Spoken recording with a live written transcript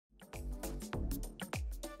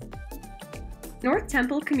North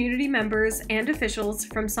Temple community members and officials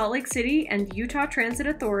from Salt Lake City and Utah Transit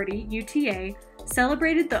Authority, UTA,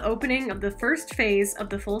 celebrated the opening of the first phase of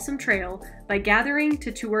the Folsom Trail by gathering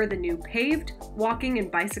to tour the new paved, walking, and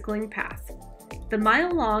bicycling path. The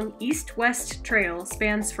mile-long east-west trail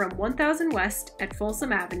spans from 1000 West at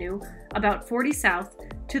Folsom Avenue, about 40 South,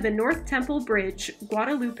 to the North Temple Bridge,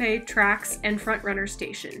 Guadalupe Tracks, and Frontrunner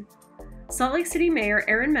Station. Salt Lake City Mayor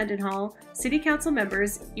Aaron Mendenhall, City Council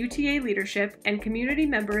members, UTA leadership, and community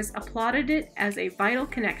members applauded it as a vital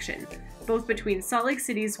connection, both between Salt Lake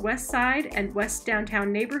City's West Side and West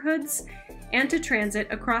Downtown neighborhoods, and to transit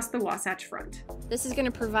across the Wasatch Front. This is going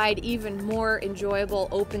to provide even more enjoyable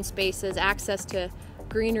open spaces, access to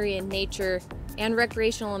greenery and nature, and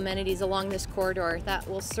recreational amenities along this corridor that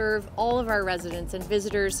will serve all of our residents and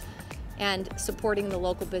visitors, and supporting the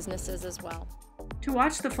local businesses as well. To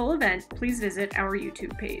watch the full event, please visit our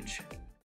YouTube page.